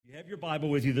Have your Bible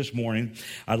with you this morning.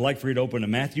 I'd like for you to open to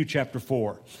Matthew chapter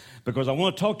 4 because I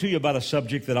want to talk to you about a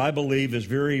subject that I believe is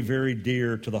very, very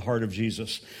dear to the heart of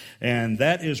Jesus. And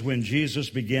that is when Jesus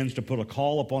begins to put a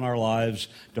call upon our lives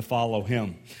to follow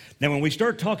Him. Now, when we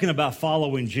start talking about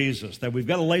following Jesus, that we've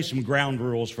got to lay some ground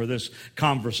rules for this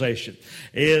conversation,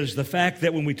 is the fact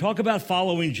that when we talk about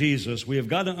following Jesus, we have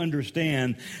got to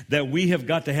understand that we have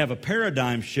got to have a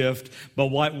paradigm shift by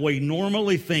what we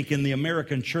normally think in the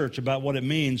American church about what it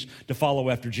means to follow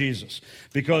after Jesus.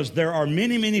 Because there are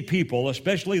many, many people,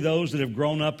 especially those that have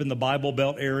grown up in the Bible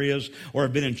Belt areas or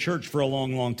have been in church for a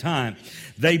long, long time,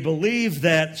 they believe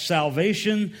that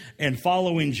salvation and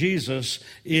following Jesus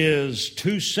is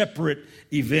two separate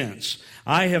events.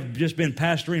 I have just been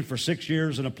pastoring for 6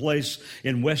 years in a place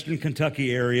in Western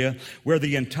Kentucky area where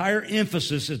the entire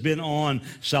emphasis has been on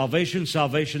salvation,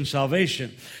 salvation,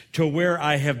 salvation, to where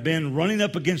I have been running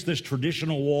up against this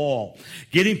traditional wall,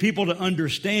 getting people to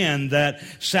understand that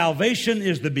salvation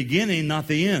is the beginning, not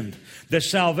the end. That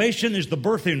salvation is the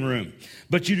birthing room.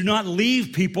 But you do not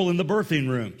leave people in the birthing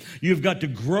room. You've got to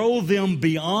grow them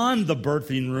beyond the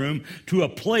birthing room to a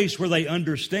place where they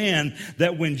understand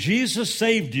that when Jesus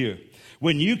saved you,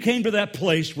 when you came to that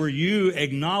place where you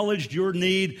acknowledged your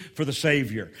need for the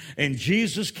Savior and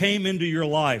Jesus came into your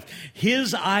life,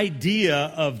 His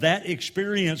idea of that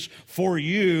experience for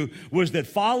you was that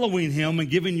following Him and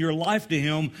giving your life to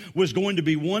Him was going to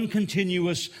be one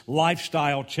continuous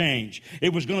lifestyle change.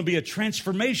 It was going to be a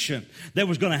transformation that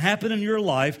was going to happen in your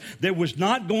life that was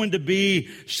not going to be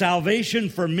salvation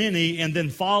for many and then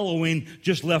following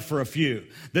just left for a few.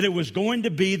 That it was going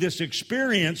to be this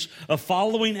experience of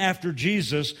following after Jesus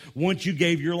once you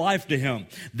gave your life to Him.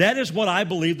 That is what I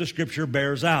believe the Scripture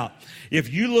bears out.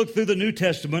 If you look through the New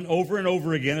Testament over and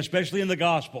over again, especially in the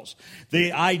Gospels,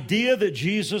 the idea that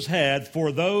Jesus had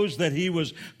for those that He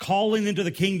was calling into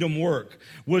the kingdom work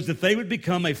was that they would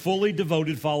become a fully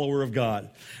devoted follower of God.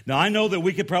 Now, I know that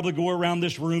we could probably go around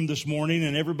this room this morning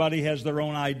and everybody has their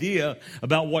own idea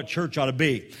about what church ought to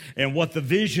be and what the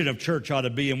vision of church ought to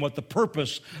be and what the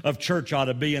purpose of church ought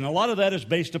to be. And a lot of that is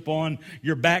based upon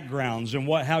your backgrounds and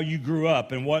how you grew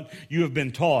up and what you have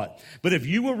been taught. But if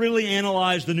you will really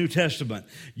analyze the New Testament,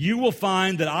 you will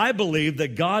find that I believe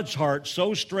that God's heart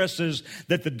so stresses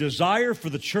that the desire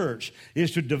for the church is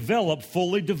to develop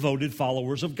fully devoted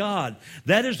followers of God.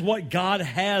 That is what God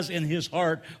has in His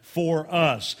heart for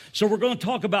us. So we're going to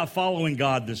talk about following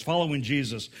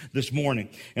Jesus this morning.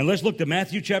 And let's look to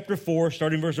Matthew chapter 4,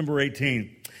 starting verse number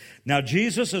 18. Now,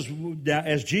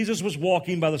 as Jesus was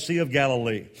walking by the Sea of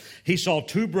Galilee, He saw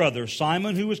two brothers,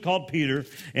 Simon, who was called Peter,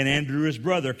 and Andrew, his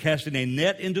brother, casting a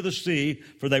net into the sea,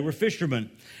 for they were fishermen.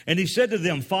 And He said to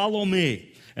them, "Follow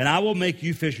me, and I will make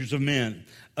you fishers of men."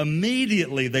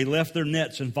 Immediately they left their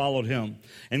nets and followed Him.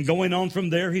 And going on from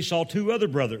there, He saw two other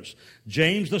brothers,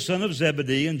 James the son of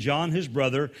Zebedee and John his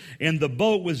brother, in the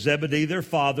boat with Zebedee their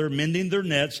father, mending their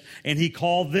nets, and He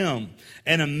called them.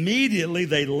 And immediately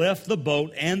they left the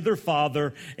boat and their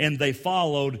father, and they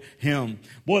followed Him.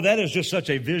 Boy, that is just such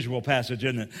a visual passage,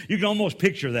 isn't it? You can almost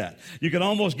picture that. You can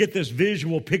almost get this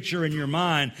visual picture in your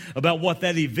mind about what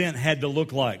that event had to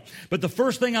look like. But the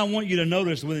first thing I want you to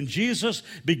notice when Jesus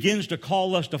begins to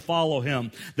call us to follow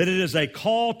Him, that it is a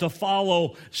call to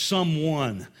follow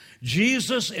someone.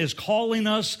 Jesus is calling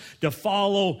us to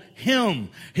follow Him.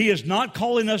 He is not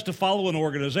calling us to follow an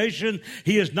organization.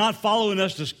 He is not following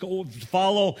us to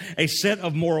follow a set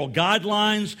of moral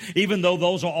guidelines, even though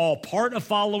those are all part of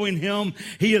following Him.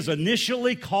 He is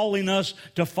initially calling us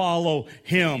to follow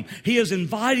Him. He is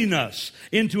inviting us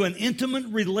into an intimate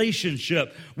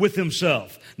relationship with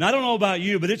Himself. Now, I don't know about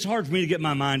you, but it's hard for me to get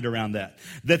my mind around that.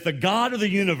 That the God of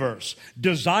the universe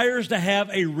desires to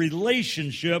have a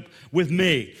relationship with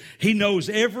me. He knows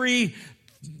every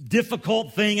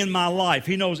difficult thing in my life.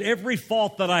 He knows every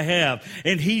fault that I have.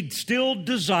 And He still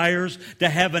desires to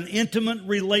have an intimate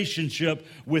relationship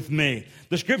with me.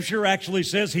 The Scripture actually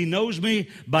says He knows me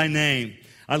by name.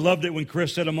 I loved it when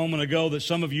Chris said a moment ago that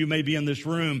some of you may be in this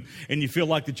room and you feel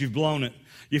like that you've blown it.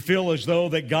 You feel as though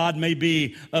that God may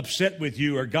be upset with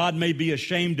you, or God may be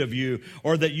ashamed of you,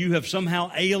 or that you have somehow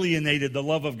alienated the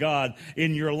love of God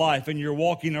in your life and you're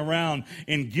walking around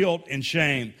in guilt and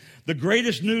shame. The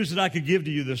greatest news that I could give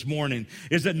to you this morning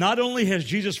is that not only has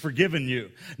Jesus forgiven you,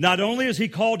 not only has He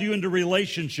called you into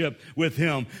relationship with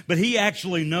Him, but He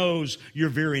actually knows your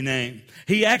very name.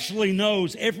 He actually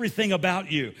knows everything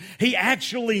about you. He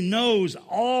actually knows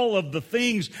all of the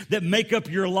things that make up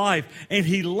your life, and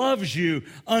He loves you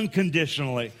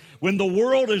unconditionally. When the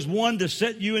world is one to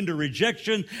set you into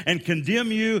rejection and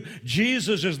condemn you,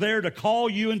 Jesus is there to call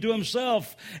you into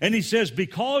Himself. And He says,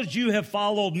 because you have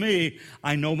followed me,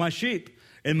 I know my sheep.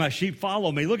 and my sheep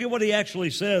follow me. Look at what he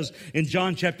actually says in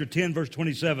John chapter 10, verse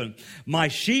 27. My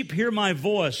sheep hear my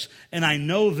voice, and I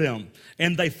know them,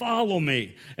 and they follow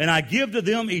me, and I give to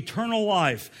them eternal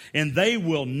life, and they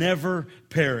will never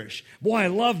perish. Boy, I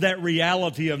love that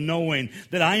reality of knowing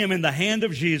that I am in the hand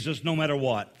of Jesus no matter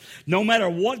what. No matter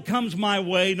what comes my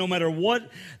way, no matter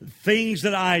what things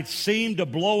that I seem to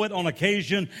blow it on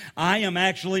occasion, I am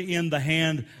actually in the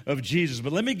hand of Jesus.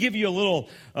 But let me give you a little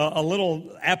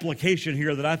application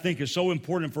here that I think is so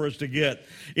important for us to get.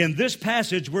 In this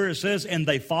passage where it says, and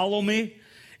they follow me,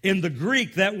 in the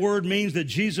Greek, that word means that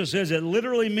Jesus says, it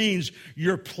literally means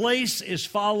your place is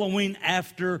following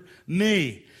after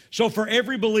me. So for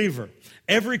every believer,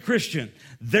 every Christian,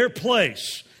 their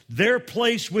place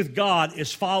with God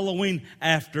is following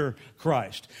after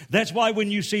Christ. That's why when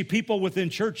you see people within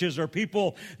churches or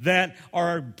people that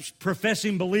are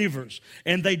professing believers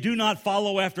and they do not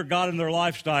follow after God in their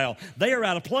lifestyle, they are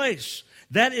out of place.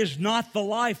 That is not the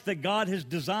life that God has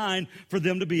designed for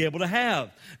them to be able to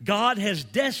have. God has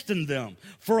destined them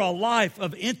for a life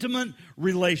of intimate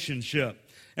relationship.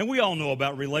 And we all know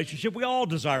about relationship. We all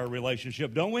desire a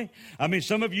relationship, don't we? I mean,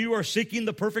 some of you are seeking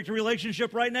the perfect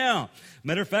relationship right now.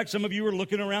 Matter of fact, some of you are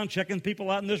looking around, checking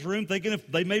people out in this room, thinking if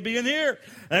they may be in here.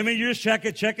 I mean, you're just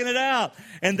checking it out.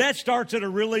 And that starts at a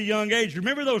really young age.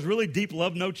 Remember those really deep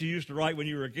love notes you used to write when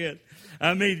you were a kid?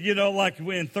 I mean, you know, like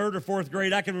in 3rd or 4th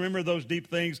grade, I can remember those deep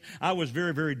things. I was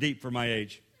very, very deep for my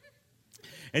age.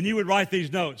 And you would write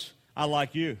these notes. I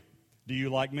like you. Do you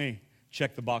like me?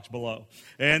 Check the box below.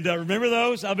 And remember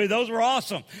those? I mean, those were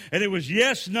awesome. And it was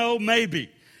yes, no,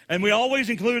 maybe. And we always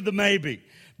included the maybe.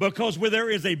 Because where there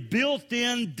is a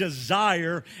built-in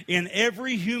desire in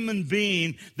every human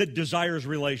being that desires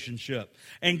relationship.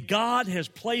 And God has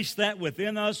placed that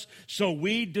within us, so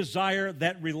we desire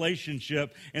that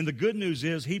relationship. And the good news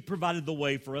is He provided the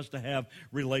way for us to have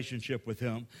relationship with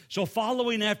Him. So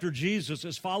following after Jesus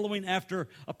is following after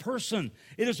a person.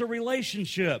 It is a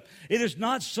relationship. It is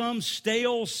not some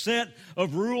stale set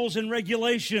of rules and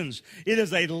regulations. It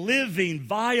is a living,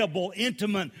 viable,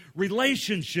 intimate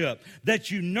relationship that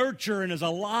you nurture and is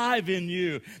alive in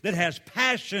you, that has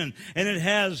passion and it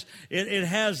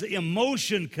has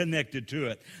emotion connected to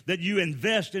it, that you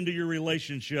invest into your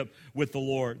relationship with the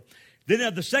Lord.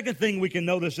 Then the second thing we can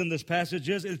notice in this passage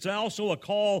is it's also a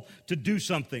call to do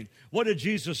something. What did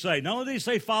Jesus say? Not only did He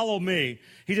say, follow me,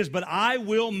 He says, but I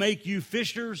will make you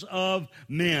fishers of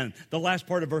men. The last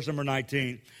part of verse number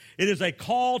 19. It is a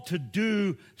call to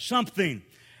do something.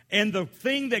 And the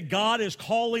thing that God is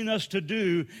calling us to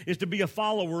do is to be a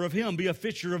follower of Him, be a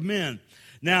fisher of men.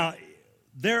 Now,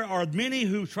 there are many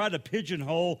who try to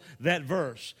pigeonhole that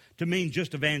verse to mean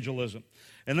just evangelism.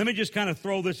 And let me just kind of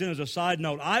throw this in as a side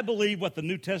note. I believe what the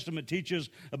New Testament teaches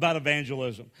about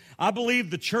evangelism. I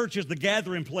believe the church is the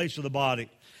gathering place of the body.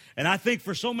 And I think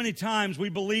for so many times we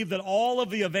believe that all of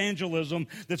the evangelism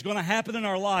that's going to happen in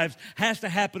our lives has to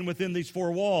happen within these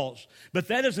four walls. But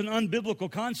that is an unbiblical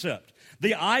concept.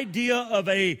 The idea of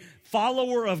a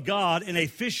follower of God and a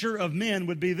fisher of men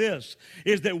would be this,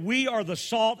 is that we are the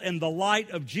salt and the light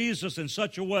of Jesus in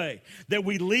such a way that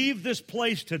we leave this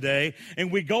place today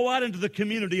and we go out into the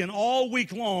community and all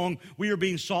week long we are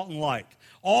being salt and light.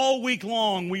 All week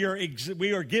long, we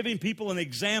are giving people an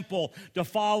example to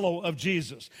follow of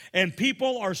Jesus. And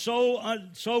people are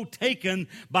so taken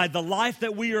by the life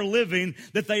that we are living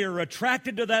that they are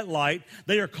attracted to that light.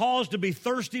 They are caused to be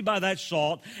thirsty by that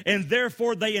salt. And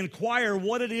therefore, they inquire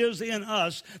what it is in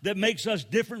us that makes us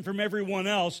different from everyone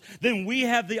else. Then we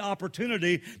have the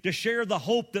opportunity to share the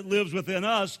hope that lives within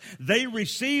us. They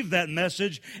receive that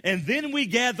message. And then we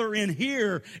gather in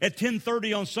here at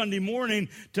 10:30 on Sunday morning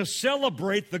to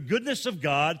celebrate the goodness of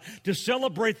God, to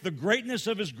celebrate the greatness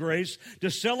of His grace,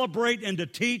 to celebrate and to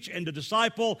teach and to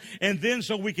disciple, and then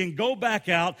so we can go back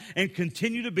out and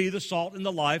continue to be the salt and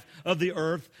the life of the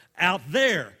earth out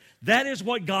there. That is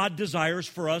what God desires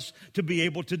for us to be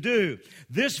able to do.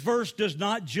 This verse does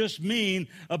not just mean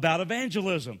about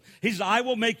evangelism. He says, I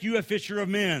will make you a fisher of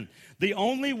men. The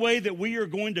only way that we are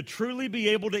going to truly be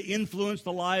able to influence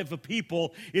the lives of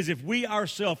people is if we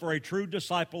ourselves are a true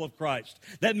disciple of Christ.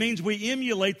 That means we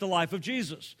emulate the life of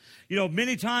Jesus. You know,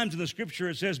 many times in the Scripture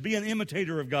it says, be an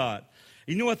imitator of God.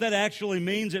 You know what that actually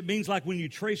means? It means like when you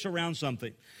trace around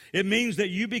something. It means that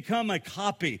you become a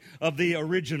copy of the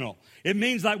original. It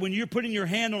means like when you're putting your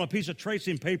hand on a piece of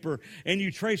tracing paper and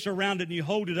you trace around it and you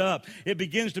hold it up, it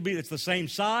begins to be, it's the same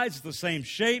size, it's the same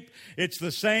shape, it's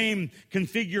the same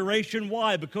configuration.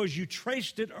 Why? Because you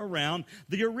traced it around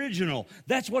the original.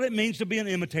 That's what it means to be an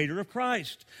imitator of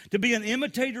Christ. To be an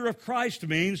imitator of Christ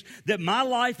means that my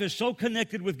life is so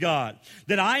connected with God,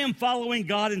 that I am following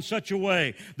God in such a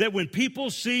way that when people people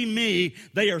see me,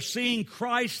 they are seeing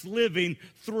Christ living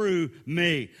through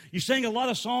me. You sang a lot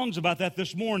of songs about that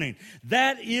this morning.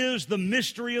 That is the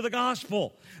mystery of the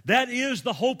gospel. That is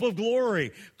the hope of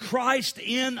glory. Christ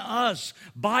in us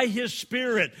by His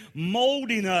Spirit,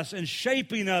 molding us and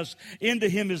shaping us into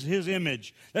His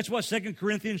image. That's what 2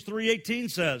 Corinthians 3:18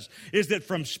 says, is that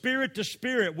from spirit to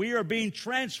spirit, we are being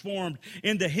transformed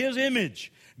into His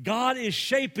image. God is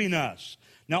shaping us.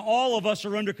 Now, all of us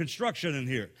are under construction in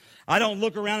here. I don't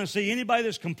look around and see anybody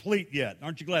that's complete yet.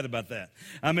 Aren't you glad about that?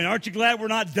 I mean, aren't you glad we're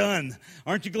not done?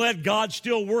 Aren't you glad God's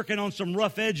still working on some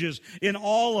rough edges in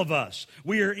all of us?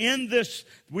 We are in this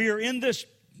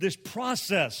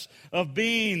process of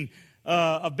being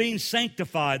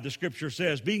sanctified, the Scripture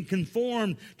says, being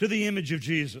conformed to the image of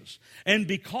Jesus. And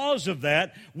because of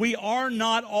that, we are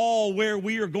not all where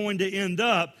we are going to end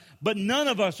up, but none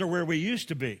of us are where we used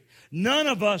to be. None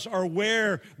of us are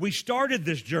where we started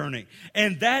this journey.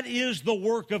 And that is the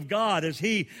work of God as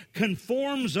He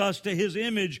conforms us to His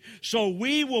image so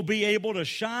we will be able to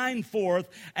shine forth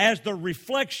as the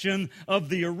reflection of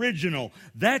the original.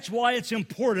 That's why it's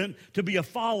important to be a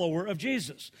follower of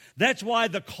Jesus. That's why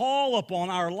the call upon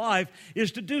our life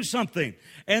is to do something.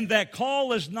 And that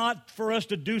call is not for us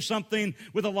to do something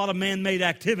with a lot of man-made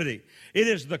activity. It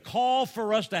is the call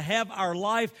for us to have our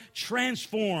life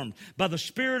transformed by the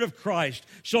Spirit of Christ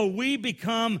so we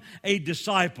become a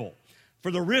disciple.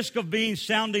 For the risk of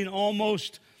sounding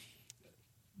almost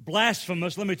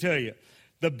blasphemous, let me tell you,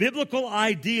 the biblical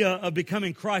idea of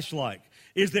becoming Christ-like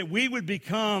is that we would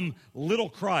become little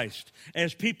Christ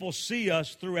as people see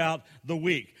us throughout the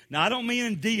week. Now, I don't mean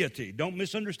in deity. Don't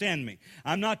misunderstand me.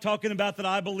 I'm not talking about that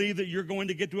I believe that you're going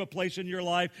to get to a place in your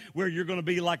life where you're going to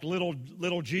be like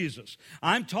little Jesus.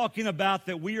 I'm talking about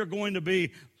that we are going to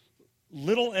be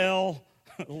little L,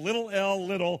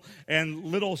 and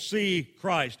little c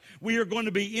Christ. We are going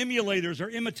to be emulators or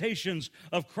imitations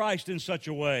of Christ in such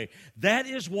a way. That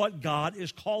is what God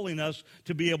is calling us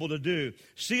to be able to do.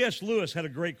 C.S. Lewis had a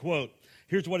great quote.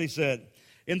 Here's what he said.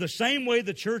 In the same way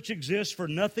the church exists for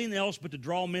nothing else but to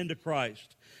draw men to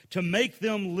Christ, to make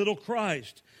them little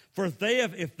Christ. For if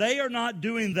they are not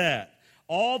doing that,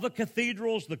 all the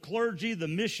cathedrals, the clergy, the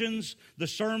missions, the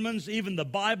sermons, even the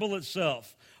Bible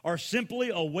itself are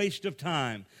simply a waste of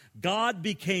time. God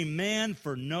became man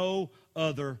for no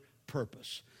other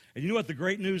purpose. And you know what the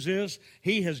great news is?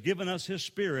 He has given us His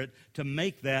Spirit to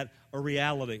make that a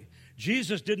reality.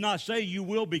 Jesus did not say you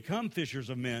will become fishers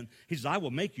of men. He says, I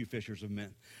will make you fishers of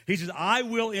men. He says, I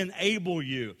will enable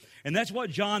you. And that's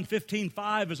what John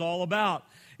 15:5 is all about.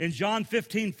 In John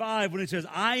 15:5, when it says,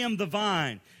 I am the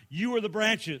vine, you are the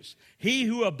branches. He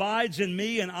who abides in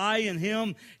me and I in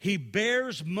him, he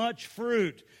bears much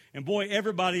fruit. And boy,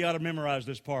 everybody ought to memorize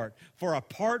this part. For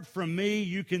apart from me,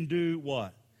 you can do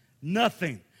what?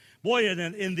 Nothing. Boy,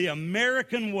 in the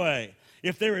American way,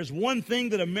 if there is one thing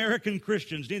that American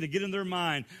Christians need to get in their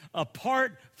mind,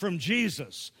 apart from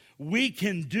Jesus, we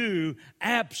can do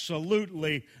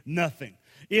absolutely nothing.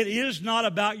 It is not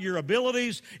about your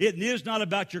abilities. It is not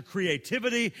about your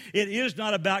creativity. It is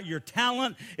not about your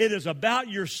talent. It is about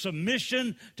your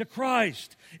submission to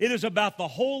Christ. It is about the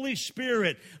Holy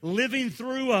Spirit living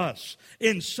through us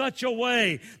in such a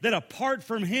way that apart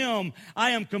from Him,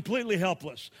 I am completely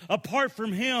helpless. Apart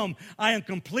from Him, I am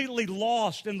completely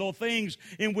lost in the things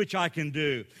in which I can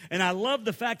do. And I love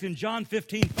the fact in John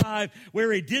 15:5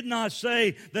 where He did not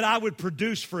say that I would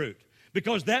produce fruit,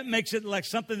 because that makes it like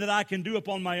something that I can do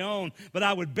upon my own, but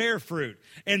I would bear fruit.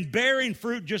 And bearing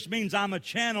fruit just means I'm a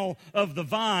channel of the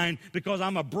vine because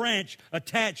I'm a branch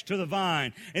attached to the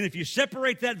vine. And if you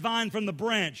separate that vine from the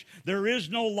branch, there is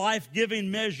no life-giving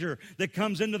measure that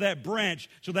comes into that branch,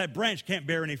 so that branch can't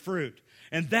bear any fruit.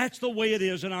 And that's the way it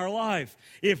is in our life.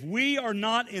 If we are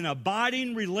not in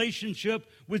abiding relationship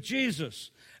with Jesus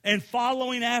and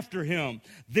following after Him,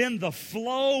 then the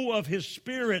flow of His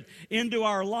Spirit into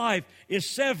our life is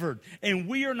severed, and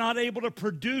we are not able to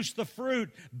produce the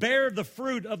fruit, bear the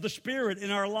fruit of the Spirit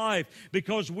in our life,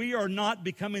 because we are not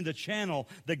becoming the channel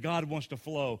that God wants to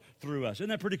flow through us. Isn't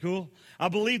that pretty cool? I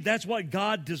believe that's what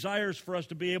God desires for us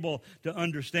to be able to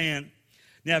understand.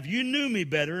 Now, if you knew me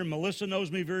better, and Melissa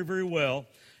knows me very, very well,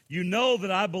 you know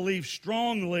that I believe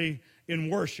strongly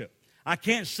in worship. I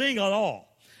can't sing at all.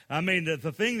 I mean,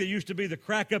 the thing that used to be the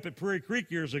crack up at Prairie Creek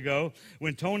years ago,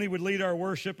 when Tony would lead our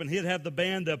worship and he'd have the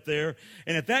band up there,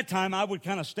 and at that time I would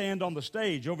kind of stand on the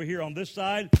stage over here on this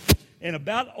side, and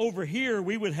about over here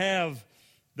we would have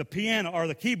the piano or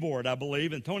the keyboard, I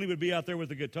believe, and Tony would be out there with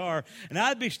the guitar, and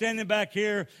I'd be standing back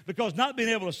here because not being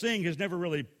able to sing has never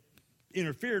really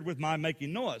interfered with my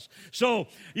making noise. So,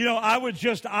 I would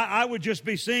just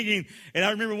be singing. And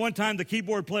I remember one time the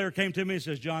keyboard player came to me and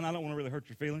says, John, I don't want to really hurt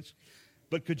your feelings,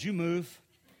 but could you move?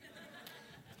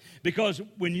 Because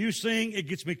when you sing, it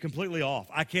gets me completely off.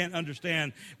 I can't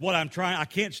understand what I'm trying. I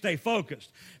can't stay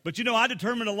focused. But I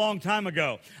determined a long time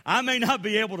ago, I may not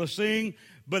be able to sing,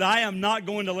 but I am not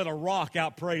going to let a rock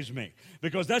outpraise me.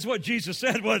 Because that's what Jesus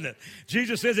said, wasn't it?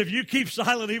 Jesus says, if you keep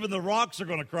silent, even the rocks are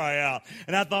going to cry out.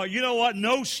 And I thought, you know what?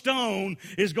 No stone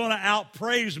is going to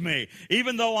outpraise me,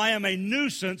 even though I am a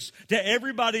nuisance to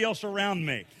everybody else around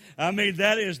me. I mean,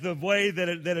 that is the way that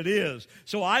it is.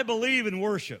 So I believe in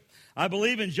worship. I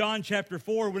believe in John chapter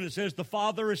 4 when it says the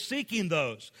Father is seeking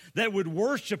those that would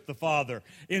worship the Father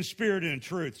in spirit and in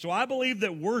truth. So I believe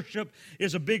that worship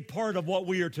is a big part of what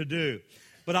we are to do.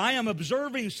 But I am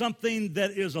observing something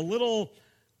that is a little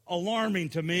alarming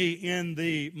to me in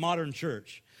the modern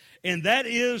church. And that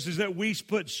is that we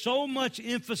put so much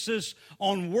emphasis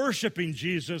on worshiping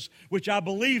Jesus, which I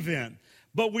believe in,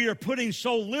 but we are putting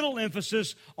so little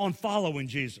emphasis on following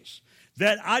Jesus,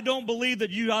 that I don't believe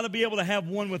that you ought to be able to have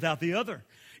one without the other.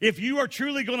 If you are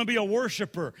truly going to be a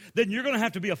worshiper, then you're going to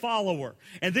have to be a follower.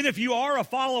 And then if you are a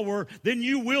follower, then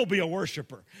you will be a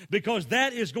worshiper, because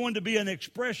that is going to be an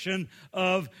expression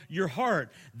of your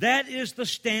heart. That is the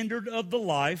standard of the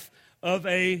life of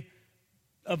a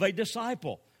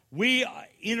disciple. We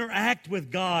interact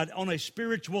with God on a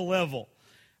spiritual level.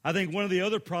 I think one of the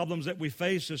other problems that we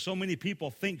face is so many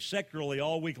people think secularly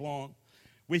all week long.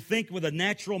 We think with a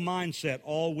natural mindset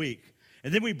all week.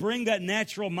 And then we bring that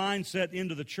natural mindset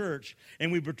into the church,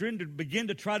 and we begin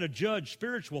to try to judge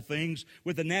spiritual things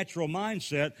with a natural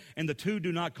mindset, and the two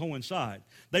do not coincide.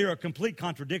 They are a complete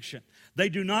contradiction. They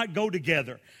do not go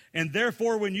together. And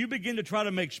therefore, when you begin to try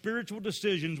to make spiritual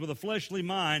decisions with a fleshly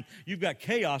mind, you've got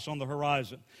chaos on the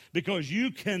horizon, because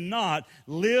you cannot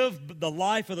live the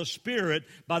life of the Spirit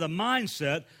by the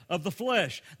mindset of the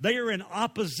flesh. They are in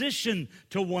opposition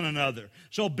to one another.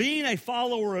 So being a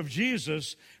follower of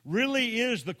Jesus really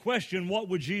is the question, what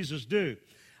would Jesus do?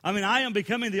 I mean, I am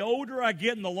becoming, the older I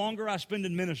get and the longer I spend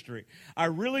in ministry, I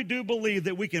really do believe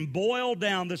that we can boil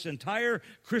down this entire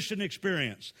Christian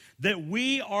experience, that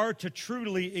we are to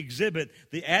truly exhibit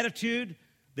the attitude,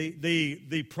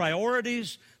 the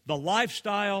priorities, the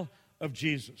lifestyle of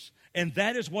Jesus. And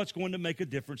that is what's going to make a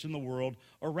difference in the world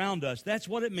around us. That's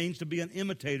what it means to be an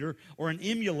imitator or an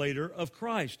emulator of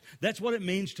Christ. That's what it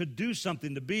means to do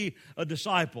something, to be a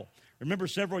disciple. Remember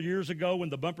several years ago when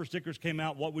the bumper stickers came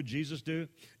out, what would Jesus do?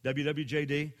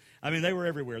 WWJD. I mean, they were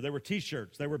everywhere. There were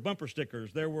T-shirts. There were bumper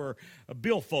stickers. There were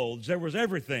billfolds. There was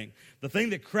everything. The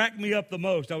thing that cracked me up the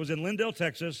most, I was in Lindale,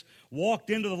 Texas, walked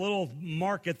into the little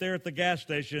market there at the gas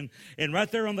station, and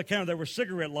right there on the counter there were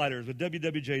cigarette lighters with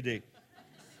WWJD.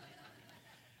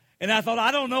 And I thought,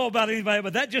 I don't know about anybody,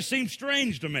 but that just seems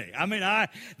strange to me. I mean,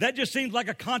 that just seems like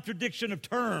a contradiction of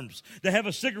terms to have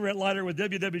a cigarette lighter with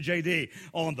WWJD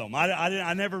on them.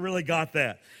 I never really got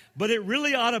that. But it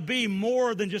really ought to be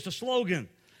more than just a slogan.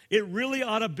 It really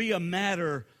ought to be a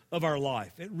matter of our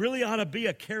life. It really ought to be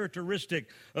a characteristic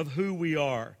of who we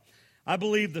are. I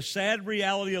believe the sad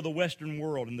reality of the Western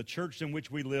world and the church in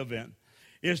which we live in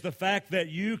is the fact that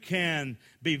you can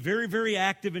be very, very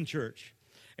active in church,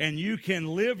 and you can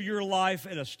live your life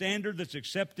at a standard that's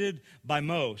accepted by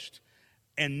most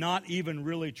and not even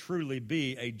really truly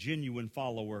be a genuine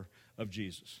follower of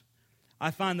Jesus. I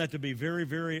find that to be very,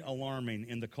 very alarming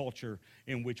in the culture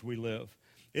in which we live.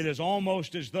 It is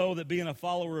almost as though that being a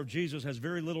follower of Jesus has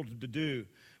very little to do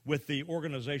with the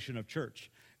organization of church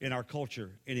in our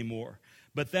culture anymore.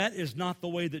 But that is not the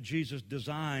way that Jesus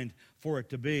designed for it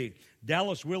to be.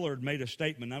 Dallas Willard made a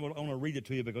statement. I want to read it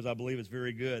to you because I believe it's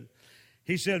very good.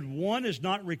 He said, one is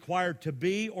not required to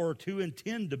be or to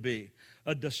intend to be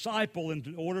a disciple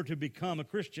in order to become a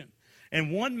Christian.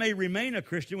 And one may remain a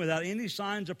Christian without any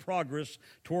signs of progress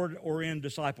toward or in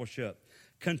discipleship.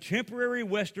 Contemporary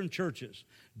Western churches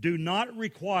do not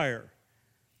require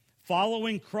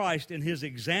following Christ in his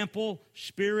example,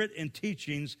 spirit, and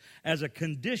teachings as a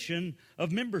condition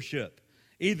of membership,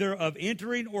 either of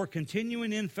entering or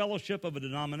continuing in fellowship of a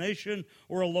denomination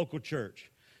or a local church.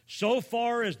 So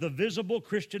far as the visible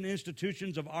Christian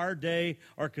institutions of our day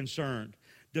are concerned,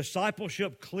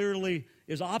 discipleship clearly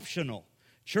is optional.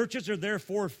 Churches are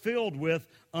therefore filled with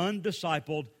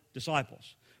undiscipled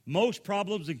disciples. Most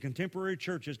problems in contemporary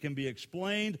churches can be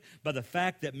explained by the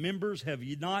fact that members have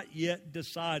not yet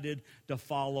decided to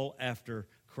follow after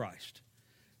Christ.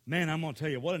 Man, I'm going to tell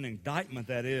you what an indictment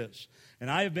that is.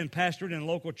 And I have been pastoring in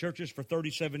local churches for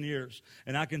 37 years,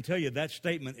 and I can tell you that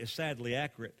statement is sadly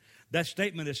accurate. That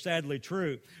statement is sadly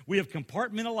true. We have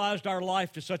compartmentalized our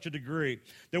life to such a degree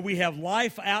that we have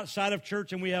life outside of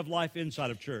church and we have life inside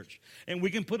of church. And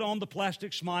we can put on the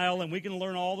plastic smile and we can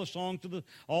learn all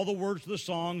the words to the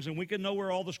songs, and we can know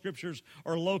where all the scriptures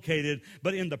are located.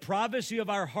 But in the privacy of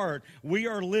our heart, we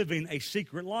are living a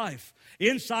secret life.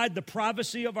 Inside the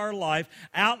privacy of our life,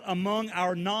 out among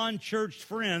our non-church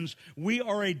friends, we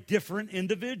are a different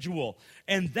individual.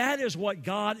 And that is what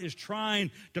God is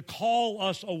trying to call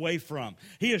us away from.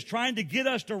 He is trying to get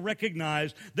us to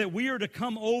recognize that we are to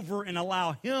come over and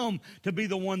allow Him to be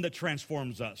the one that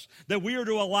transforms us. That we are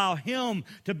to allow Him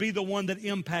to be the one that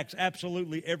impacts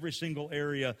absolutely every single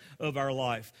area of our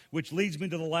life. Which leads me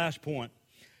to the last point.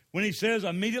 When he says,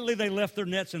 immediately they left their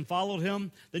nets and followed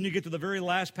him, then you get to the very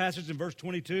last passage in verse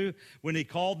 22, when he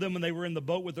called them when they were in the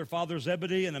boat with their father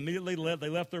Zebedee, and immediately they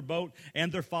left their boat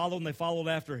and their father, and they followed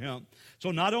after him.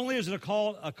 So not only is it a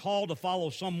call to follow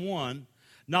someone,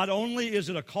 not only is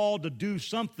it a call to do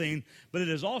something, but it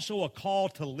is also a call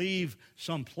to leave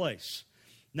someplace.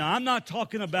 Now, I'm not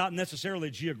talking about necessarily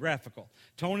geographical.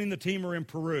 Tony and the team are in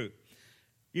Peru.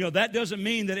 You know, that doesn't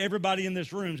mean that everybody in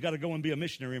this room's got to go and be a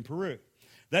missionary in Peru.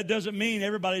 That doesn't mean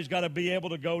everybody's got to be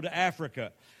able to go to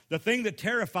Africa. The thing that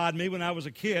terrified me when I was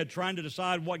a kid trying to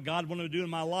decide what God wanted to do in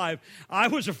my life, I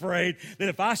was afraid that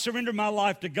if I surrendered my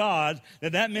life to God,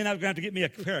 that meant I was going to have to get me a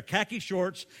pair of khaki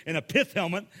shorts and a pith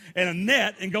helmet and a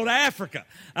net and go to Africa.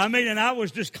 And I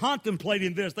was just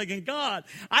contemplating this, thinking, God,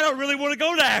 I don't really want to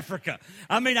go to Africa.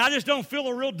 I just don't feel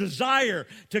a real desire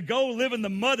to go live in the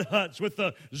mud huts with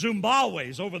the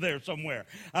Zimbabwe's over there somewhere.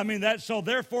 So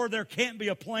therefore there can't be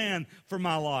a plan for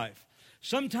my life.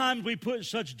 Sometimes we put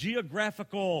such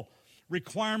geographical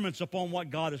requirements upon what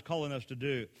God is calling us to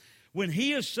do. When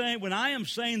I am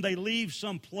saying they leave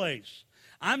someplace,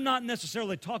 I'm not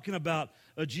necessarily talking about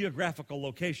a geographical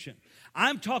location.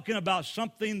 I'm talking about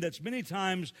something that's many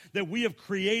times that we have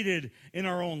created in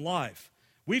our own life.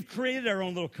 We've created our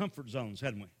own little comfort zones,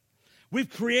 haven't we?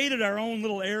 We've created our own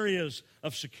little areas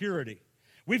of security.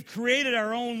 We've created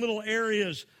our own little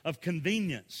areas of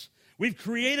convenience. We've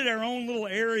created our own little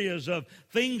areas of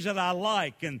things that I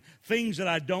like and things that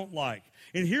I don't like.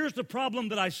 And here's the problem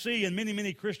that I see in many,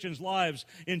 many Christians' lives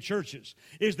in churches,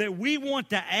 is that we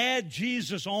want to add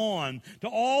Jesus on to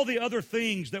all the other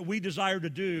things that we desire to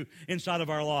do inside of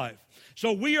our life.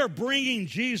 So we are bringing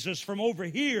Jesus from over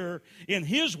here in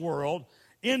His world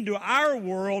into our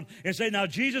world and say, now,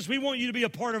 Jesus, we want you to be a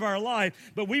part of our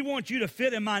life, but we want you to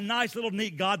fit in my nice little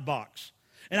neat God box.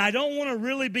 And I don't want to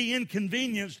really be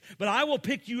inconvenienced, but I will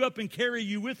pick you up and carry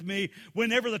you with me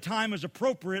whenever the time is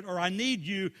appropriate or I need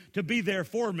you to be there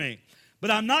for me.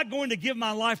 But I'm not going to give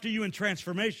my life to you in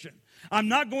transformation. I'm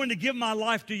not going to give my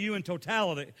life to you in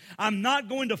totality. I'm not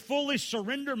going to fully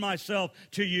surrender myself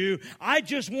to you. I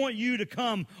just want you to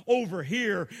come over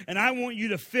here, and I want you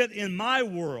to fit in my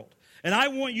world. And I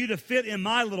want you to fit in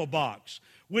my little box.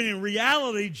 When in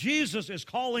reality, Jesus is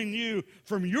calling you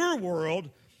from your world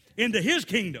into His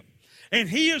kingdom. And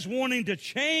He is wanting to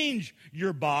change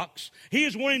your box. He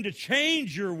is wanting to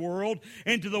change your world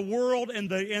into the world and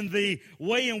the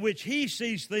way in which He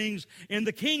sees things in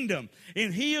the kingdom.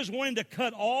 And He is wanting to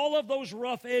cut all of those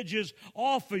rough edges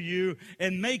off of you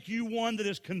and make you one that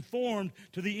is conformed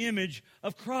to the image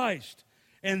of Christ.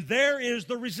 And there is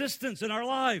the resistance in our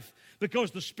life, because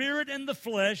the spirit and the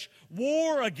flesh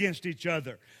war against each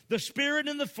other. The spirit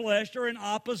and the flesh are in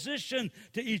opposition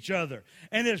to each other.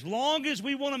 And as long as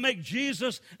we want to make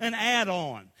Jesus an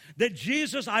add-on, that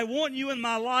Jesus, I want you in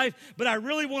my life, but I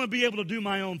really want to be able to do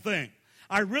my own thing.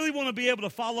 I really want to be able to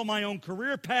follow my own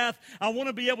career path. I want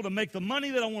to be able to make the money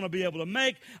that I want to be able to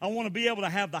make. I want to be able to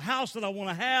have the house that I want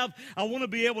to have. I want to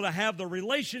be able to have the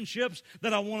relationships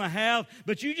that I want to have.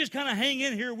 But you just kind of hang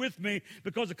in here with me,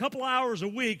 because a couple hours a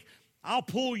week, I'll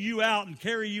pull you out and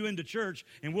carry you into church,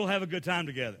 and we'll have a good time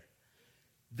together.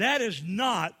 That is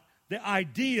not the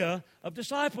idea of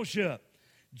discipleship.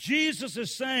 Jesus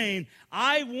is saying,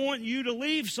 I want you to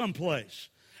leave someplace.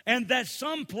 And that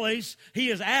someplace He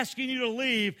is asking you to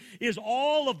leave is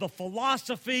all of the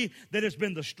philosophy that has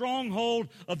been the stronghold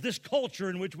of this culture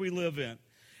in which we live in.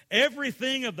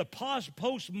 Everything of the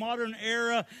postmodern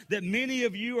era that many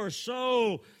of you are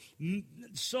so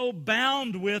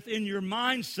bound with in your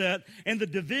mindset, and the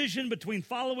division between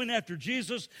following after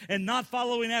Jesus and not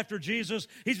following after Jesus.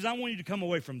 He says, I want you to come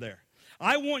away from there.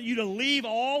 I want you to leave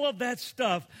all of that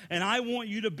stuff, and I want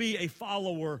you to be a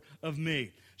follower of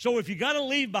me. So if you got to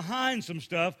leave behind some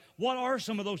stuff, what are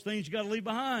some of those things you got to leave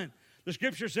behind? The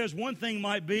Scripture says one thing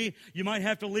might be you might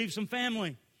have to leave some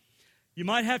family. You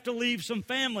might have to leave some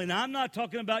family. Now, I'm not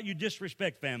talking about you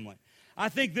disrespect family. I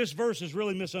think this verse is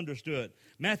really misunderstood.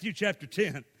 Matthew chapter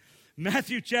 10.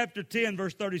 Matthew chapter 10,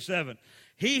 verse 37.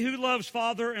 He who loves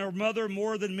father or mother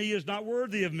more than me is not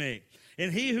worthy of me.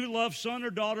 And he who loves son or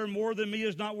daughter more than me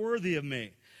is not worthy of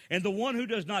me. And the one who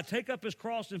does not take up his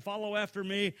cross and follow after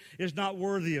me is not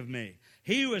worthy of me.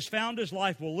 He who has found his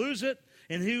life will lose it,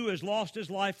 and he who has lost his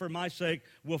life for my sake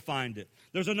will find it.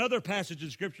 There's another passage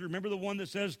in Scripture. Remember the one that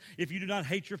says, if you do not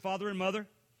hate your father and mother?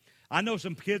 I know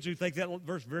some kids who take that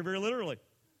verse very, very literally.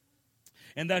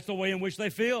 And that's the way in which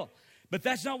they feel. But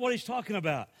that's not what he's talking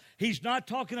about. He's not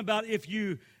talking about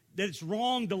that it's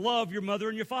wrong to love your mother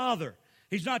and your father.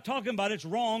 He's not talking about it's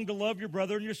wrong to love your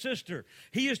brother and your sister.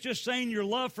 He is just saying your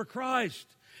love for Christ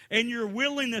and your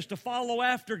willingness to follow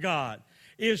after God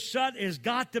is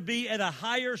got to be at a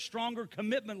higher, stronger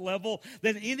commitment level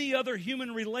than any other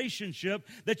human relationship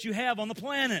that you have on the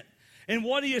planet. And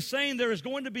what he is saying, there is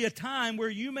going to be a time where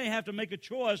you may have to make a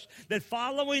choice that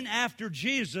following after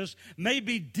Jesus may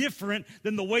be different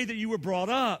than the way that you were brought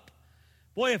up.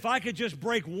 Boy, if I could just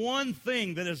break one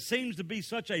thing that seems to be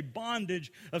such a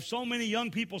bondage of so many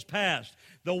young people's past,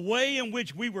 the way in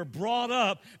which we were brought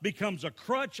up becomes a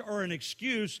crutch or an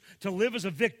excuse to live as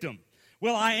a victim.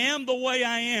 Well, I am the way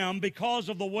I am because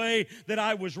of the way that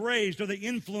I was raised or the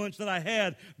influence that I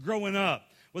had growing up.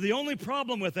 Well, the only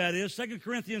problem with that is 2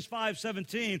 Corinthians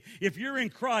 5:17, if you're in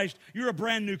Christ, you're a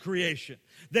brand new creation.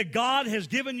 That God has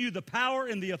given you the power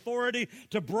and the authority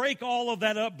to break all of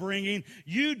that upbringing.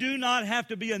 You do not have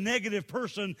to be a negative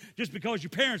person just because your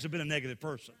parents have been a negative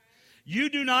person. You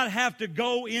do not have to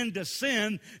go into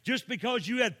sin just because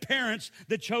you had parents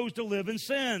that chose to live in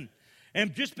sin.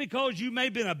 And just because you may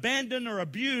have been abandoned or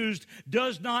abused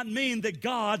does not mean that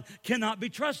God cannot be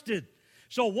trusted.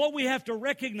 So what we have to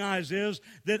recognize is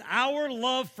that our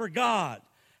love for God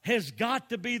has got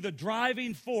to be the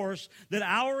driving force, that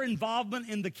our involvement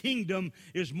in the kingdom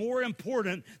is more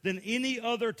important than any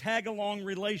other tag-along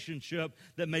relationship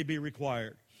that may be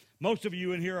required. Most of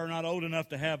you in here are not old enough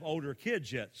to have older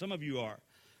kids yet. Some of you are.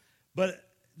 But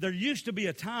there used to be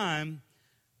a time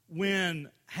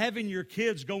when having your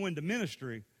kids go into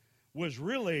ministry was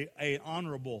really an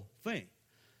honorable thing.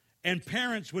 And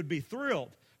parents would be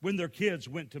thrilled when their kids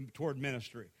went toward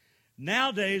ministry.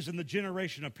 Nowadays, in the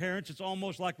generation of parents, it's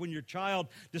almost like when your child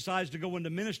decides to go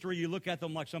into ministry, you look at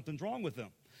them like something's wrong with them.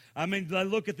 I mean, they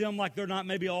look at them like they're not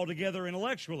maybe all together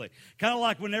intellectually. Kind of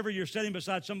like whenever you're sitting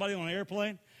beside somebody on an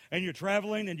airplane and you're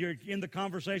traveling and you're in the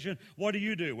conversation, what do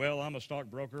you do? Well, I'm a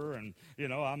stockbroker and,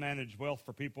 I manage wealth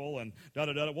for people and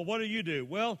da-da-da. Well, what do you do?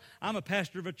 Well, I'm a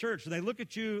pastor of a church. And they look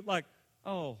at you like,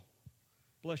 oh,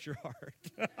 bless your heart.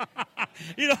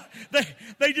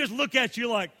 They just look at you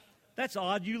like, that's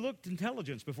odd. You looked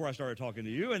intelligent before I started talking to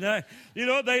you. And,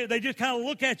 they just kind of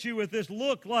look at you with this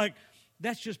look like,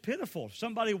 that's just pitiful.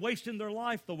 Somebody wasting their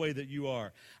life the way that you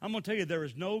are. I'm going to tell you, there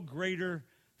is no greater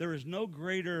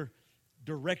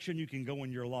direction you can go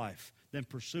in your life than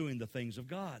pursuing the things of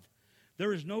God.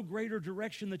 There is no greater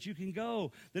direction that you can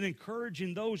go than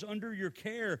encouraging those under your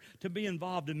care to be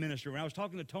involved in ministry. When I was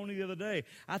talking to Tony the other day,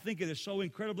 I think it is so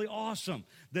incredibly awesome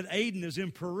that Aiden is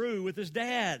in Peru with his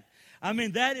dad. I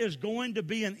mean, that is going to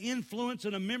be an influence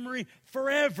and a memory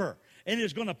forever. And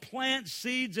is going to plant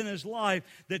seeds in his life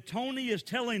that Tony is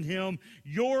telling him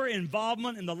your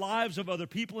involvement in the lives of other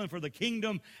people and for the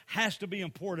kingdom has to be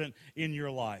important in your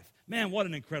life. Man, what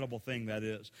an incredible thing that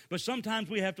is. But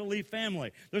sometimes we have to leave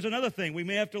family. There's another thing. We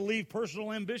may have to leave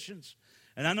personal ambitions.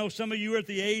 And I know some of you are at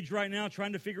the age right now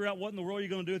trying to figure out what in the world you're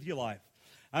going to do with your life.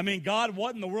 I mean, God,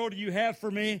 what in the world do you have for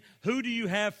me? Who do you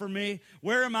have for me?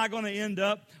 Where am I going to end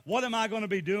up? What am I going to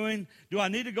be doing? Do I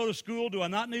need to go to school? Do I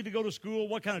not need to go to school?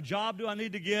 What kind of job do I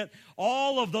need to get?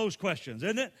 All of those questions,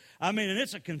 isn't it? I mean, and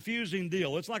it's a confusing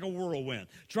deal. It's like a whirlwind,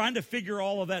 trying to figure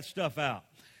all of that stuff out.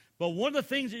 But one of the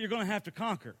things that you're going to have to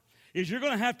conquer is you're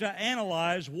going to have to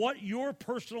analyze what your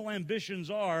personal ambitions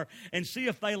are and see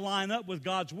if they line up with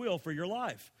God's will for your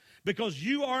life. Because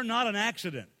you are not an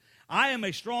accident. I am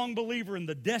a strong believer in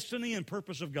the destiny and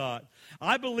purpose of God.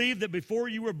 I believe that before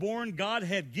you were born, God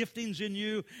had giftings in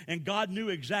you, and God knew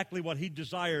exactly what He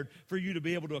desired for you to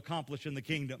be able to accomplish in the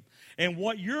kingdom. And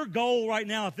what your goal right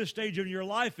now at this stage in your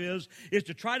life is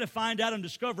to try to find out and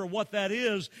discover what that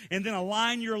is, and then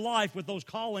align your life with those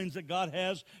callings that God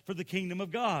has for the kingdom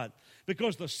of God.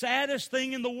 Because the saddest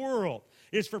thing in the world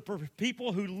is for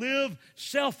people who live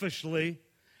selfishly,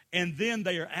 and then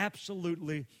they are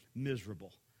absolutely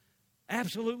miserable.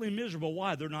 Absolutely miserable.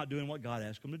 Why? They're not doing what God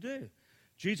asked them to do.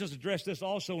 Jesus addressed this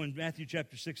also in Matthew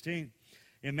chapter 16.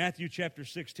 In Matthew chapter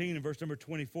 16 and verse number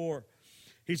 24,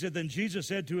 He said, then Jesus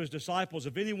said to His disciples,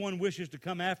 if anyone wishes to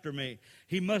come after me,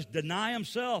 he must deny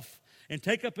himself and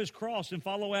take up his cross and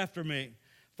follow after me.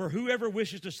 For whoever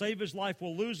wishes to save his life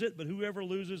will lose it, but whoever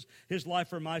loses his life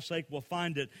for my sake will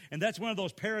find it. And that's one of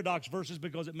those paradox verses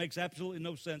because it makes absolutely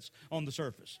no sense on the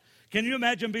surface. Can you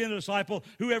imagine being a disciple?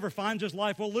 Whoever finds his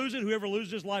life will lose it. Whoever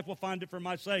loses his life will find it for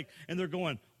my sake. And they're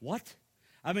going, what?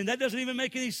 I mean, that doesn't even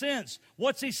make any sense.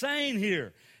 What's he saying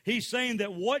here? He's saying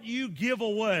that what you give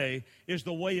away is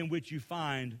the way in which you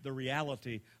find the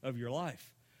reality of your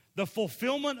life. The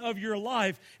fulfillment of your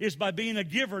life is by being a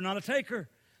giver, not a taker.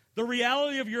 The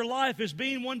reality of your life is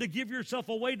being one to give yourself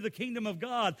away to the kingdom of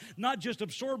God, not just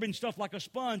absorbing stuff like a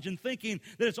sponge and thinking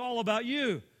that it's all about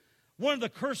you. One of the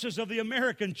curses of the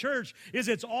American church is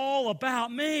it's all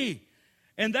about me.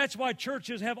 And that's why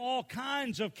churches have all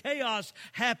kinds of chaos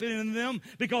happening in them,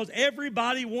 because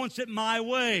everybody wants it my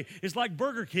way. It's like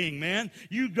Burger King, man.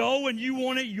 You go and you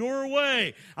want it your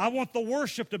way. I want the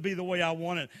worship to be the way I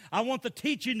want it. I want the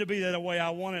teaching to be the way I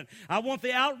want it. I want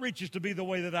the outreaches to be the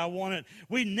way that I want it.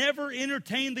 We never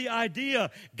entertain the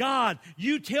idea, God,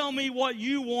 you tell me what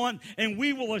you want, and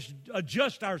we will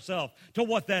adjust ourselves to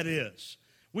what that is.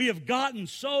 We have gotten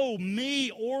so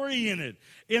me-oriented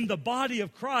in the body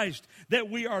of Christ that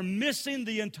we are missing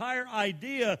the entire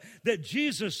idea that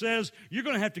Jesus says you're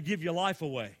going to have to give your life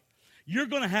away. You're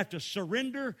going to have to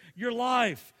surrender your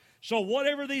life. So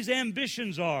whatever these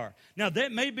ambitions are, now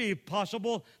that may be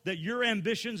possible that your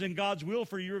ambitions and God's will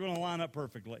for you are going to line up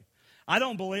perfectly.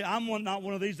 I'm not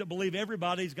one of these that believe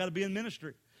everybody's got to be in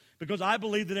ministry, because I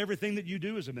believe that everything that you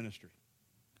do is a ministry.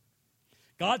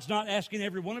 God's not asking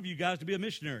every one of you guys to be a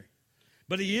missionary,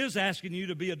 but He is asking you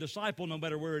to be a disciple no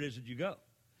matter where it is that you go.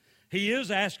 He is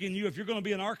asking you, if you're going to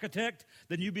be an architect,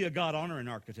 then you be a God-honoring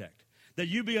architect. That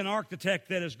you be an architect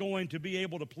that is going to be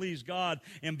able to please God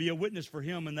and be a witness for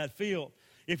Him in that field.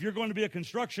 If you're going to be a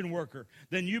construction worker,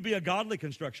 then you be a godly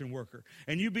construction worker,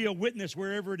 and you be a witness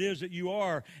wherever it is that you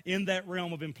are in that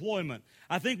realm of employment.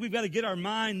 I think we've got to get our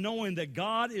mind knowing that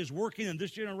God is working in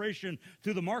this generation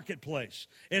through the marketplace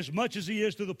as much as He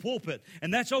is through the pulpit,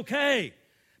 and that's okay.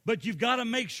 But you've got to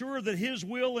make sure that His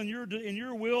will and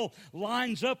your will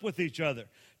lines up with each other,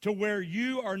 to where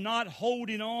you are not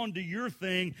holding on to your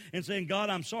thing and saying, God,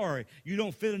 I'm sorry, you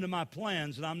don't fit into my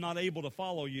plans and I'm not able to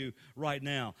follow you right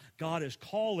now. God is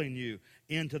calling you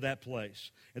into that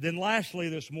place. And then lastly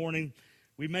this morning,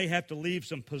 we may have to leave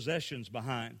some possessions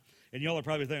behind. And y'all are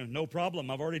probably thinking, no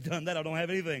problem, I've already done that, I don't have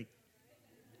anything.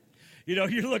 You know,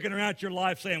 you're looking around at your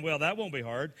life saying, well, that won't be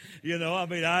hard.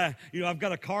 I've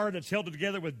got a car that's held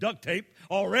together with duct tape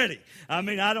already.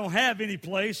 I don't have any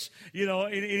place,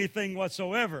 anything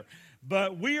whatsoever.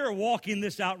 But we are walking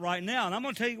this out right now. And I'm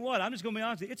going to tell you what, I'm just going to be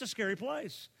honest with you, it's a scary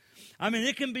place.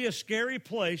 It can be a scary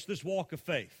place, this walk of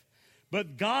faith.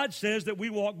 But God says that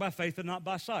we walk by faith and not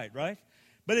by sight, right?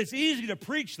 But it's easy to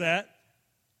preach that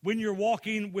when you're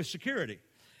walking with security.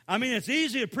 It's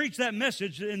easy to preach that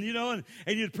message, and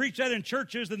you'd preach that in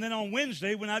churches, and then on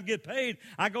Wednesday when I'd get paid,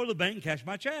 I go to the bank and cash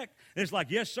my check. And it's like,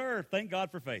 yes, sir, thank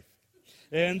God for faith.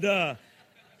 And, thank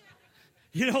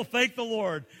the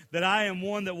Lord that I am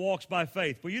one that walks by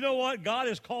faith. But you know what? God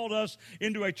has called us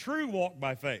into a true walk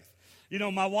by faith.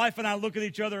 My wife and I look at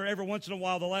each other every once in a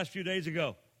while the last few days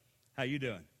ago. How you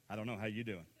doing? I don't know. How you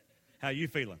doing? How you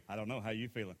feeling? I don't know. How you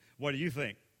feeling? What do you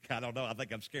think? I don't know. I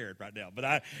think I'm scared right now.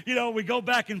 But we go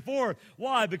back and forth.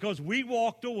 Why? Because we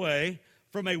walked away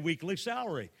from a weekly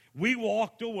salary. We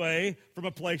walked away from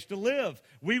a place to live.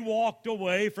 We walked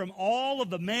away from all of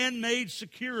the man-made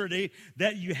security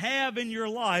that you have in your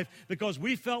life because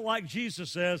we felt like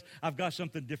Jesus says, I've got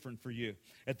something different for you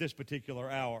at this particular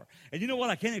hour. And you know what?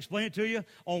 I can't explain it to you.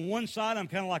 On one side, I'm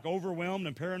kind of like overwhelmed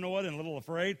and paranoid and a little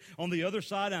afraid. On the other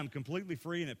side, I'm completely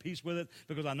free and at peace with it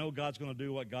because I know God's going to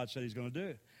do what God said He's going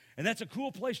to do. And that's a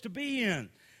cool place to be in.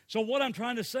 So what I'm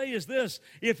trying to say is this: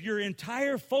 if your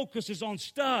entire focus is on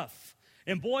stuff,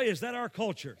 and boy, is that our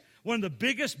culture. One of the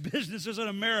biggest businesses in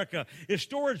America is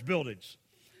storage buildings.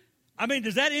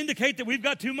 Does that indicate that we've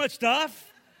got too much stuff?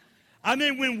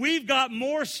 When we've got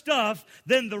more stuff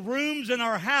than the rooms in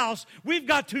our house, we've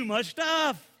got too much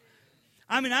stuff.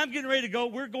 I'm getting ready to go.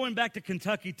 We're going back to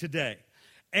Kentucky today.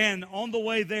 And on the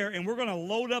way there, and we're going to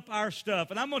load up our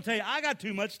stuff. And I'm going to tell you, I got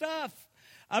too much stuff.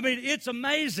 It's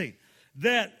amazing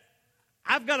that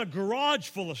I've got a garage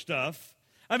full of stuff.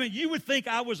 You would think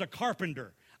I was a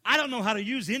carpenter. I don't know how to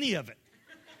use any of it.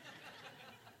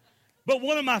 But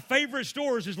one of my favorite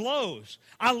stores is Lowe's.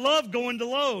 I love going to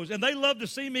Lowe's, and they love to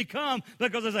see me come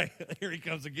because they say, here he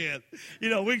comes again. We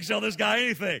can sell this guy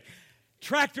anything.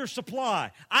 Tractor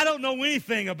Supply. I don't know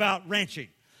anything about ranching.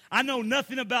 I know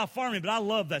nothing about farming, but I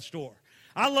love that store.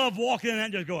 I love walking in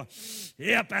and just going,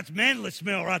 yep, that's manly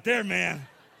smell right there, man.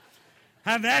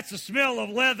 That's the smell of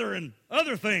leather and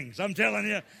other things, I'm telling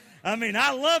you. I mean,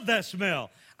 I love that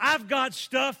smell. I've got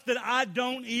stuff that I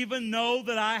don't even know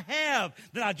that I have,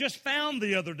 that I just found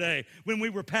the other day when we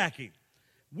were packing.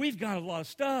 We've got a lot of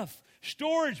stuff.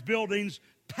 Storage buildings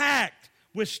packed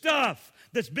with stuff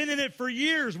that's been in it for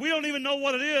years. We don't even know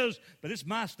what it is, but it's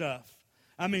my stuff.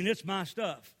 I mean, it's my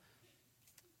stuff.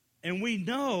 And we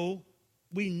know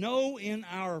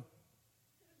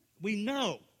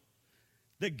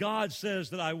that God says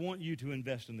that I want you to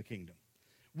invest in the kingdom.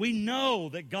 We know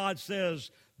that God says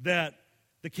that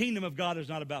the kingdom of God is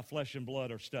not about flesh and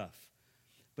blood or stuff.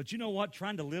 But you know what?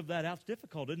 Trying to live that out is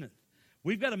difficult, isn't it?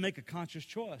 We've got to make a conscious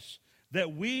choice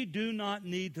that we do not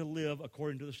need to live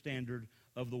according to the standard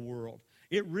of the world.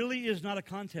 It really is not a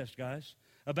contest, guys,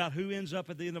 about who ends up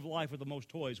at the end of life with the most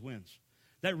toys wins.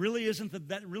 That really isn't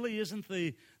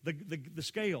the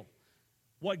scale.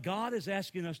 What God is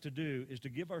asking us to do is to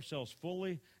give ourselves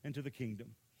fully into the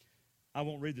kingdom. I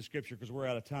won't read the scripture because we're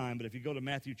out of time, but if you go to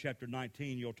Matthew chapter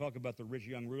 19, you'll talk about the rich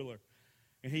young ruler.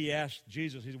 And he asked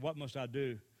Jesus, he said, what must I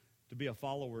do to be a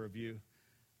follower of you?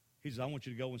 He says, I want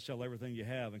you to go and sell everything you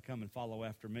have and come and follow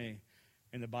after me.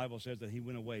 And the Bible says that he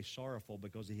went away sorrowful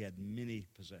because he had many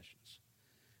possessions.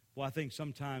 Well, I think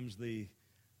sometimes the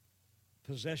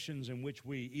possessions in which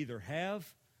we either have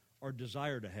or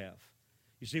desire to have.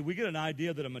 You see, we get an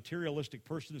idea that a materialistic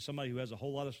person is somebody who has a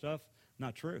whole lot of stuff.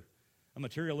 Not true. A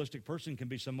materialistic person can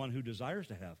be someone who desires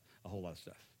to have a whole lot of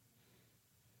stuff.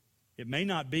 It may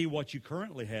not be what you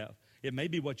currently have. It may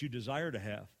be what you desire to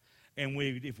have. And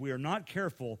if we are not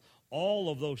careful, all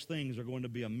of those things are going to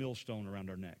be a millstone around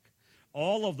our neck.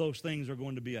 All of those things are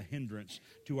going to be a hindrance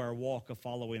to our walk of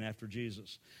following after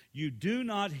Jesus. You do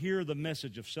not hear the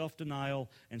message of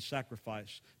self-denial and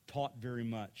sacrifice taught very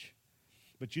much.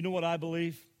 But you know what I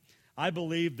believe? I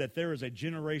believe that there is a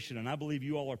generation, and I believe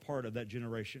you all are part of that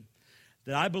generation,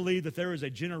 that I believe that there is a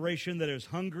generation that is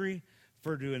hungry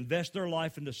to invest their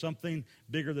life into something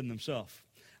bigger than themselves.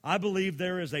 I believe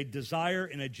there is a desire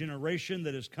in a generation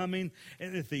that is coming,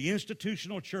 and if the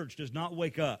institutional church does not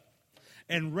wake up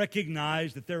and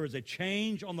recognize that there is a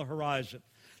change on the horizon,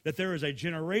 that there is a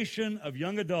generation of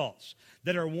young adults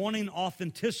that are wanting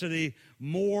authenticity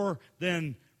more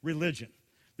than religion,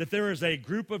 that there is a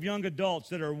group of young adults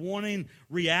that are wanting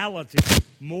reality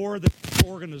more than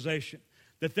organization,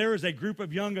 that there is a group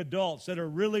of young adults that are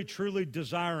really, truly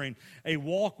desiring a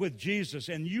walk with Jesus,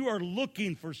 and you are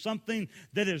looking for something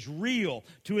that is real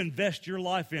to invest your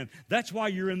life in. That's why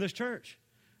you're in this church.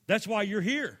 That's why you're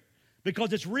here,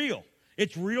 because it's real.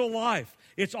 It's real life.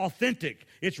 It's authentic.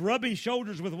 It's rubbing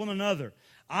shoulders with one another.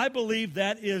 I believe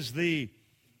that is the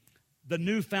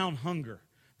newfound hunger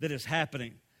that is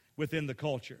happening within the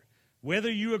culture.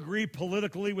 Whether you agree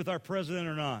politically with our president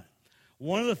or not,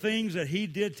 one of the things that he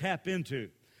did tap into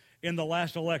in the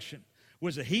last election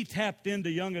was that he tapped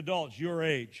into young adults your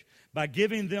age by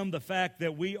giving them the fact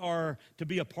that we are to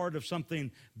be a part of something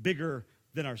bigger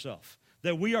than ourselves,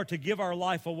 that we are to give our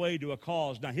life away to a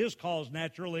cause. Now, his cause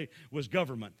naturally was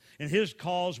government, and his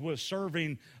cause was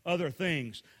serving other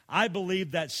things. I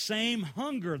believe that same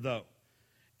hunger, though,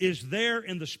 is there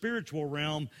in the spiritual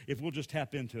realm if we'll just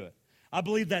tap into it. I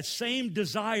believe that same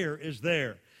desire is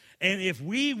there. And if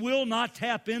we will not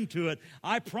tap into it,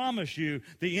 I promise you,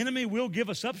 the enemy will give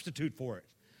a substitute for it.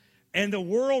 And the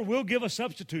world will give a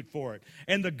substitute for it.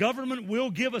 And the government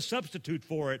will give a substitute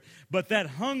for it. But that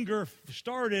hunger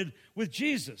started with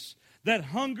Jesus. That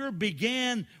hunger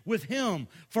began with him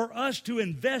for us to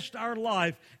invest our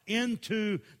life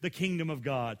into the kingdom of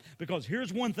God. Because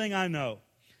here's one thing I know,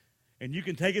 and you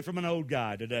can take it from an old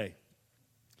guy today,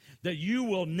 that you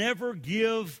will never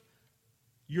give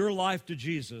your life to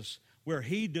Jesus where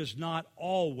he does not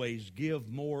always give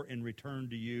more in return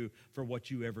to you for what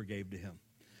you ever gave to him.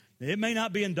 Now, it may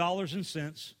not be in dollars and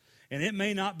cents, and it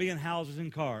may not be in houses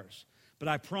and cars, but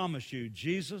I promise you,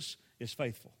 Jesus is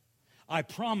faithful. I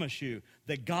promise you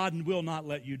that God will not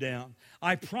let you down.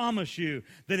 I promise you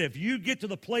that if you get to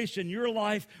the place in your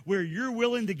life where you're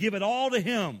willing to give it all to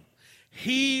him,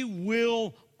 he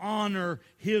will honor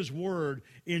his word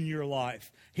in your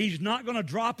life. He's not going to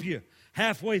drop you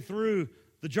halfway through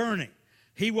the journey.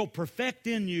 He will perfect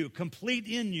in you, complete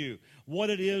in you what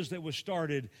it is that was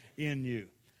started in you.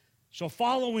 So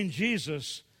following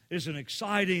Jesus is an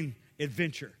exciting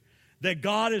adventure that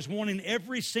God is wanting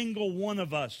every single one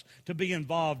of us to be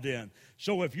involved in.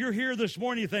 So if you're here this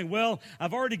morning, you think, well,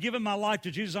 I've already given my life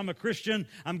to Jesus. I'm a Christian.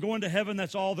 I'm going to heaven.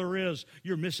 That's all there is.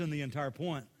 You're missing the entire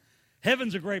point.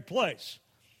 Heaven's a great place.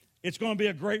 It's going to be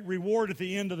a great reward at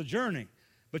the end of the journey.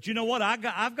 But you know what?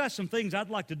 I've got some things I'd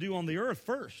like to do on the earth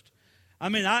first. I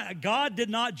mean, God did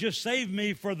not just save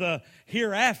me for the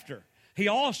hereafter. He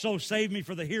also saved me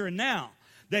for the here and now.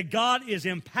 that God is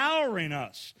empowering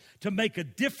us to make a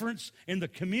difference in the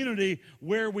community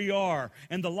where we are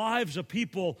and the lives of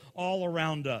people all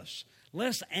around us.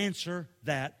 Let's answer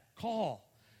that call.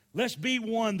 Let's be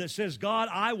one that says, God,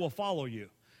 I will follow you.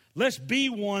 Let's be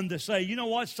one to say, you know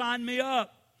what, sign me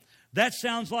up. That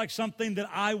sounds like something that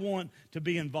I want to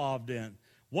be involved in.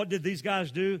 What did these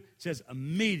guys do? It says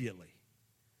immediately.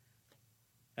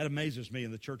 That amazes me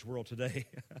in the church world today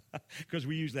because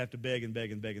we usually have to beg and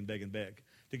beg and beg and beg and beg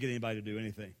to get anybody to do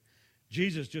anything.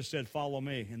 Jesus just said, follow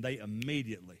me, and they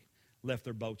immediately left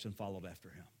their boats and followed after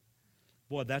him.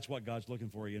 Boy, that's what God's looking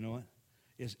for, you know what?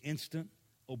 Is instant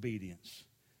obedience.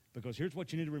 Because here's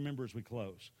what you need to remember as we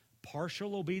close.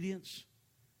 Partial obedience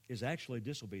is actually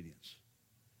disobedience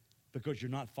because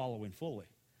you're not following fully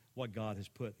what God has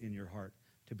put in your heart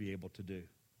to be able to do.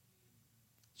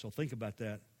 So think about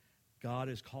that. God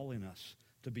is calling us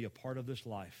to be a part of this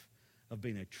life of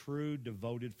being a true,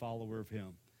 devoted follower of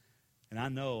him. And I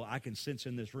know, I can sense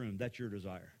in this room, that's your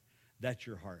desire. That's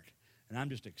your heart. And I'm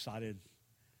just excited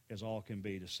as all can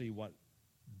be to see what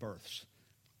births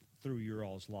through your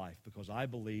all's life, because I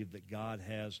believe that God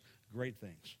has great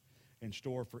things in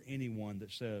store for anyone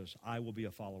that says, I will be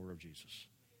a follower of Jesus.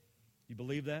 You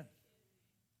believe that?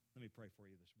 Let me pray for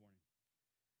you this morning.